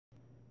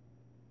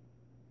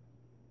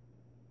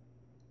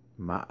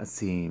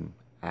Ma'asim,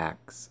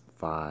 Acts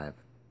 5.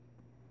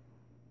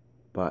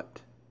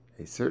 But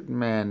a certain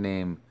man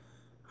named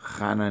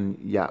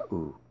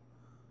HananYahu,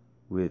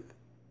 with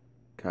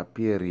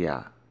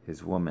Kapiriah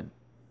his woman,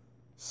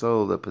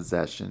 sold a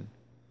possession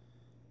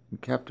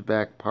and kept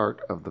back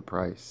part of the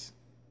price,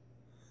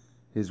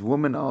 his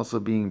woman also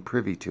being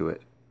privy to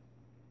it,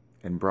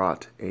 and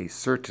brought a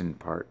certain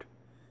part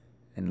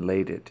and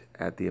laid it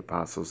at the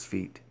apostles'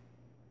 feet.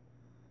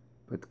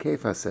 But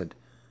Kepha said,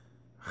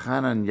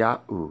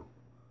 HananYahu,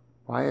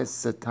 why has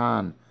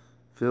Satan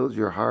filled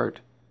your heart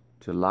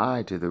to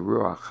lie to the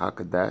Ruach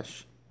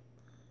HaKodesh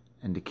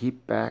and to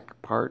keep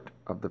back part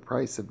of the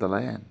price of the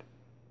land?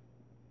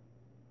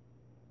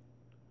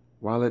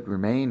 While it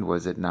remained,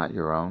 was it not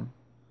your own?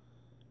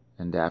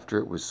 And after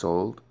it was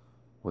sold,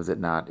 was it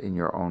not in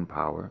your own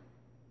power?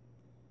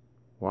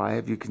 Why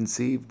have you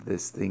conceived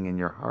this thing in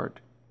your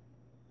heart?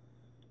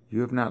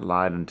 You have not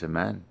lied unto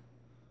men,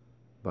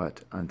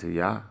 but unto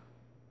Yah.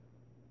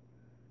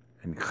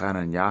 And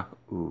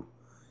HananYahu,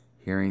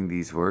 hearing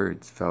these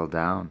words, fell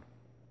down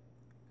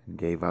and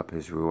gave up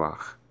his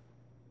Ruach.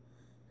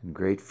 And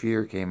great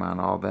fear came on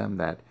all them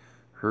that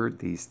heard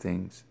these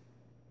things.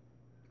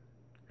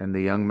 And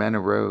the young men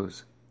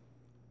arose,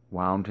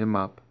 wound him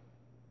up,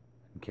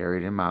 and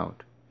carried him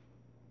out,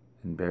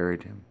 and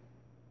buried him.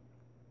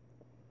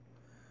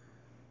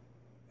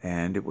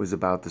 And it was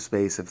about the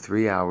space of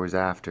 3 hours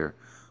after,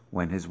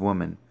 when his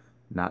woman,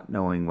 not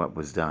knowing what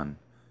was done,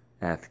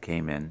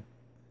 came in.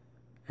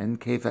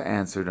 And Kepha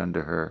answered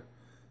unto her,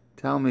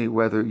 Tell me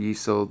whether ye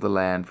sold the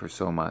land for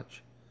so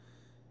much.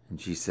 And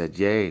she said,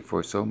 Yea,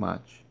 for so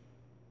much.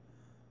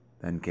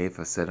 Then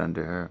Kepha said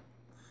unto her,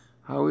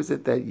 How is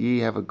it that ye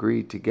have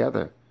agreed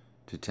together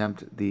to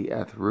tempt the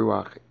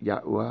Ruach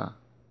Yahuwah?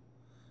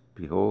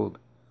 Behold,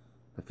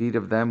 the feet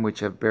of them which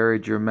have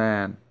buried your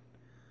man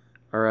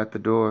are at the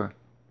door,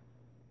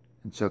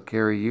 and shall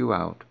carry you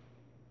out.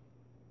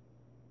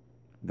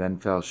 Then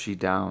fell she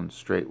down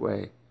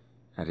straightway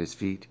at his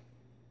feet,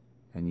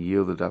 and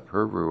yielded up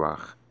her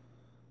Ruach.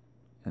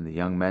 And the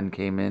young men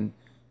came in,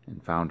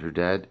 and found her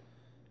dead,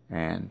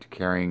 and,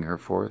 carrying her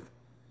forth,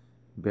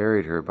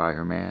 buried her by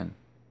her man.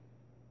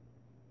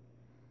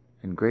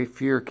 And great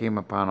fear came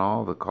upon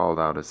all the called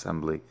out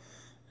assembly,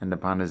 and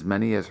upon as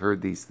many as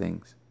heard these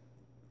things.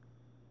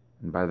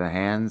 And by the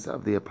hands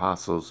of the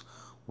apostles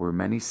were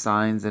many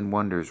signs and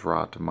wonders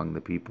wrought among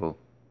the people.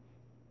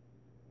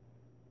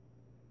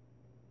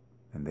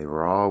 And they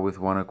were all with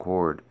one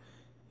accord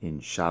in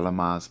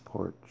Shalimah's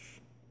porch.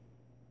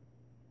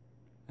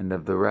 And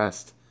of the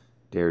rest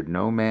dared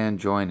no man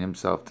join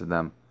himself to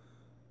them,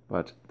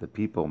 but the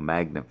people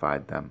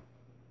magnified them.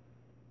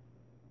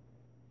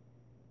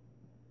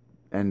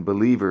 And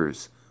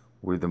believers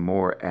were the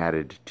more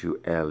added to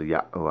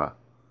Yahuwah,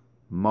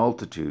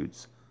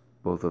 multitudes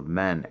both of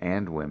men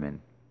and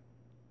women.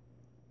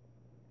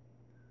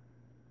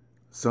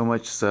 So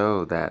much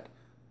so that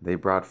they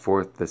brought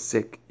forth the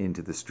sick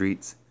into the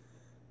streets,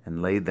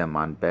 and laid them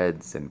on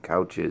beds and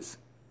couches,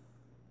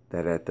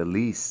 that at the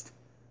least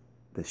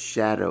the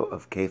shadow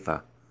of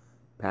Kepha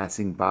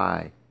passing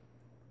by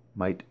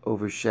might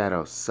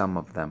overshadow some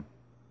of them.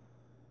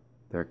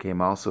 There came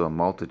also a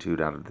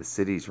multitude out of the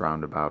cities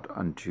round about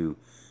unto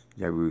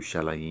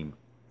Jerusalem,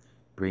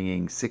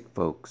 bringing sick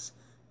folks,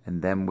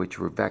 and them which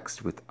were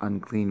vexed with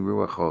unclean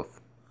ruachoth,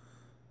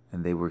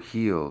 and they were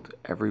healed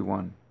every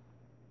one.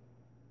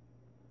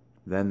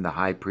 Then the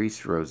high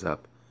priest rose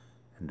up,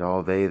 and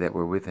all they that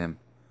were with him,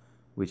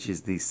 which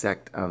is the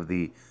sect of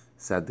the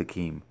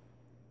Sadducees,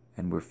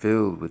 and were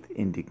filled with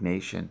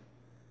indignation,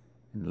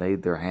 and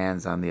laid their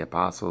hands on the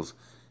apostles,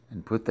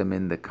 and put them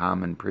in the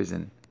common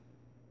prison.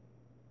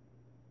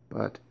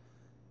 But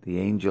the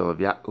angel of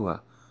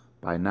Yahuwah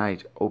by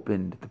night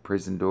opened the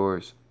prison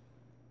doors,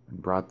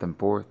 and brought them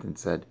forth, and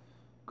said,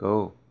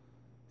 Go,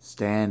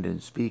 stand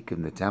and speak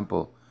in the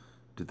temple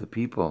to the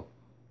people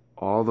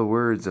all the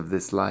words of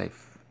this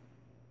life.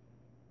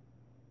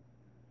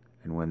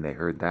 And when they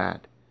heard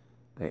that,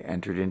 they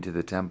entered into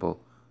the temple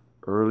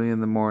early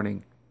in the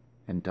morning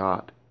and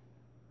taught.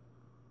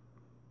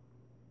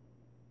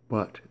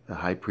 But the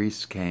high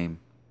priest came,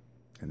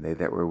 and they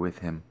that were with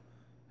him,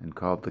 and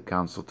called the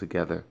council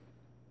together,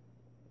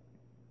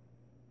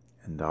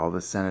 and all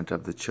the senate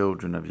of the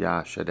children of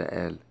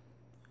Yashadael,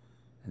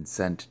 and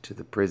sent to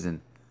the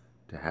prison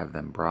to have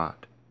them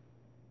brought.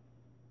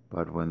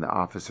 But when the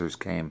officers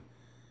came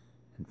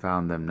and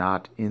found them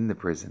not in the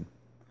prison,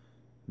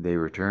 they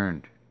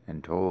returned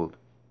and told,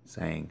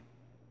 saying,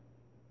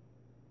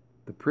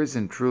 The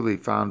prison truly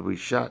found we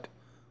shut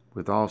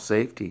with all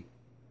safety,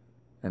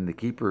 and the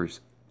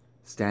keepers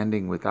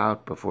standing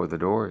without before the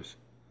doors.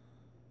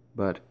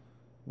 But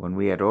when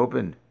we had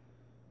opened,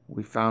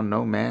 we found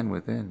no man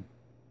within.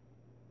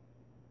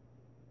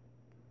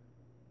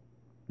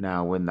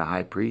 Now when the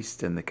high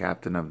priest and the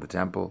captain of the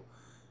temple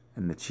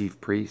and the chief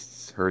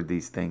priests heard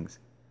these things,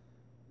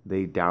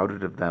 they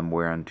doubted of them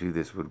whereunto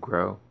this would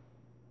grow.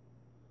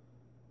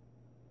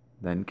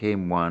 Then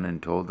came one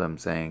and told them,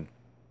 saying,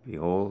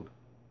 Behold,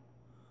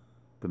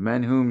 the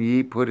men whom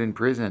ye put in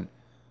prison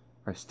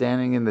are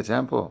standing in the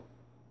temple,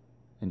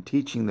 and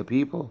teaching the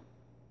people.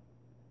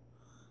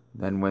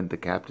 Then went the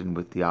captain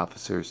with the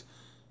officers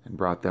and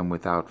brought them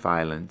without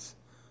violence,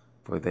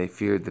 for they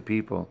feared the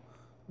people,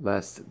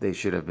 lest they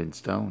should have been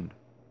stoned.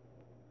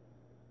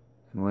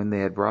 And when they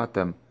had brought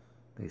them,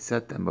 they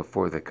set them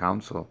before the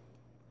council.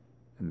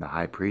 And the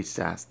high priest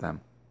asked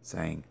them,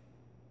 saying,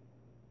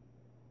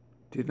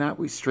 Did not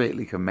we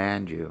straitly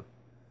command you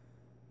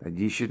that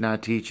ye should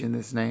not teach in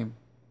this name?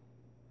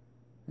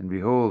 And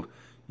behold,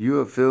 you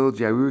have filled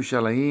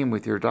Jerusalem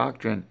with your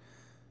doctrine,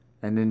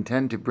 and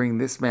intend to bring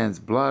this man's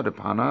blood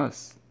upon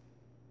us.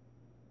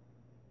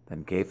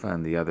 Then Kepha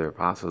and the other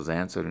apostles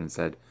answered and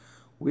said,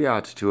 We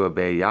ought to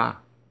obey Yah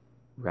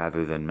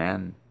rather than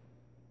men.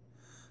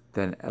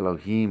 Then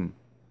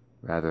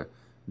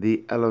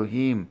the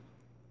Elohim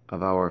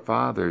of our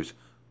fathers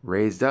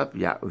raised up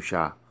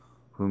Yahusha,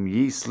 whom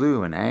ye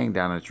slew and hanged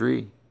on a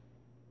tree.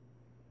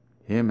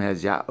 Him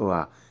has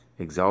Yahuwah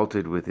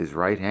exalted with his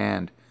right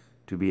hand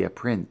to be a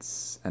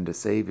prince and a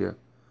savior,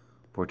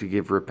 for to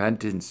give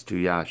repentance to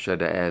Yah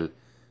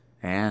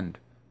and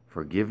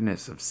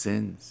forgiveness of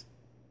sins.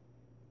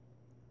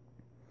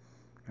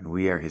 And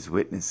we are his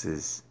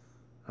witnesses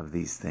of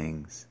these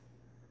things.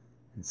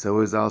 And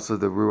so is also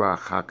the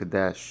Ruach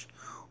HaKodesh,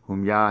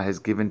 whom Yah has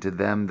given to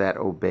them that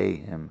obey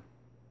him.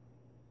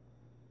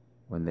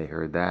 When they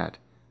heard that,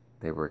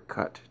 they were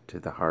cut to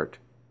the heart,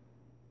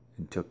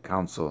 and took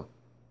counsel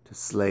to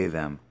slay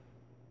them.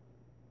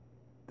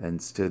 Then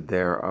stood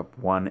there up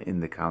one in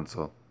the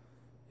council,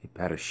 a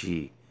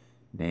Parishi,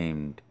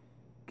 named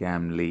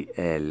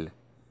Gamliel,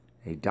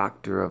 a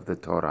doctor of the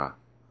Torah,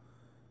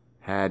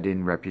 had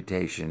in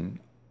reputation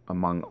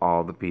among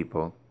all the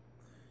people,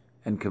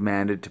 and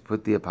commanded to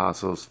put the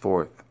apostles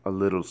forth a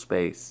little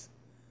space,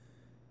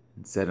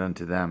 and said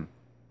unto them,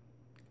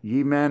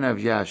 Ye men of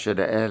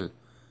Yashadael,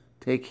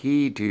 take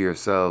heed to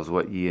yourselves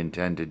what ye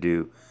intend to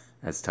do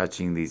as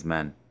touching these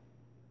men.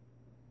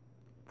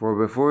 For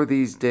before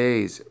these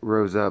days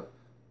rose up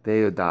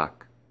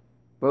Theodoc,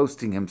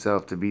 boasting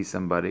himself to be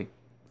somebody,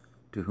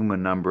 to whom a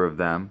number of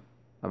them,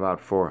 about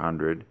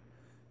 400,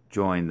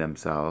 joined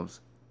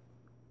themselves,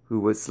 who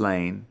was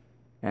slain,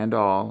 and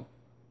all,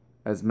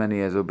 as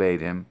many as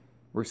obeyed him,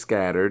 were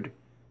scattered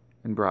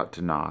and brought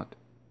to naught.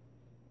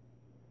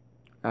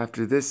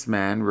 After this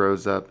man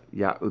rose up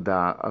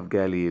Yahudah of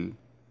Galil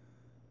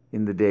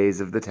in the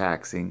days of the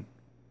taxing,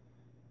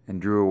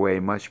 and drew away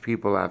much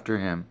people after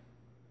him.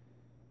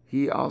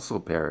 He also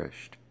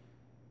perished,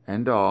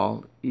 and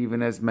all,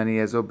 even as many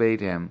as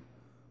obeyed him,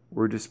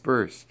 were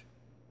dispersed.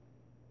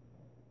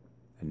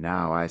 And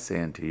now I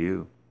say unto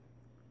you,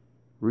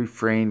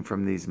 refrain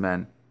from these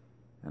men,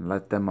 and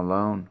let them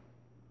alone.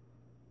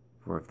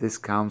 For if this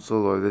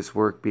counsel or this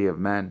work be of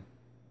men,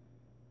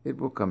 it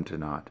will come to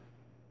naught.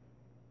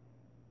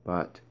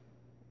 But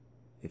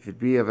if it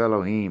be of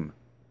Elohim,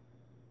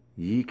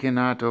 ye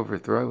cannot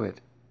overthrow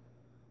it,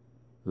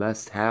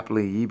 lest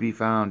haply ye be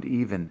found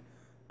even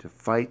to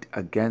fight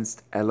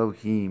against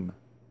Elohim.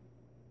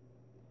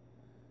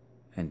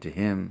 And to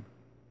him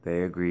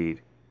they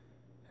agreed.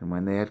 And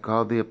when they had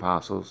called the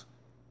apostles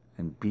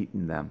and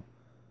beaten them,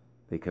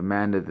 they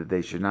commanded that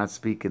they should not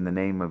speak in the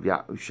name of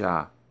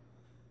Yahusha,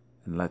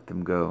 and let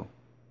them go.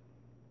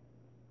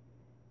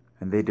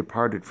 And they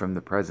departed from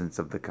the presence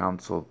of the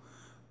council,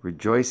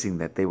 rejoicing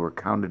that they were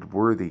counted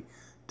worthy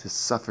to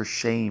suffer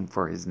shame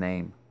for his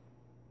name.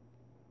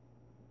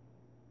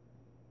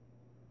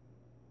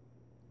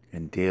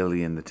 And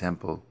daily in the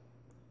temple,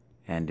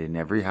 and in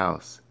every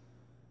house,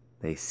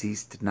 they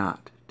ceased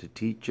not to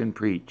teach and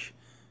preach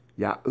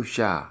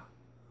Yahusha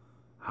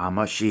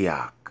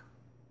HaMashiach.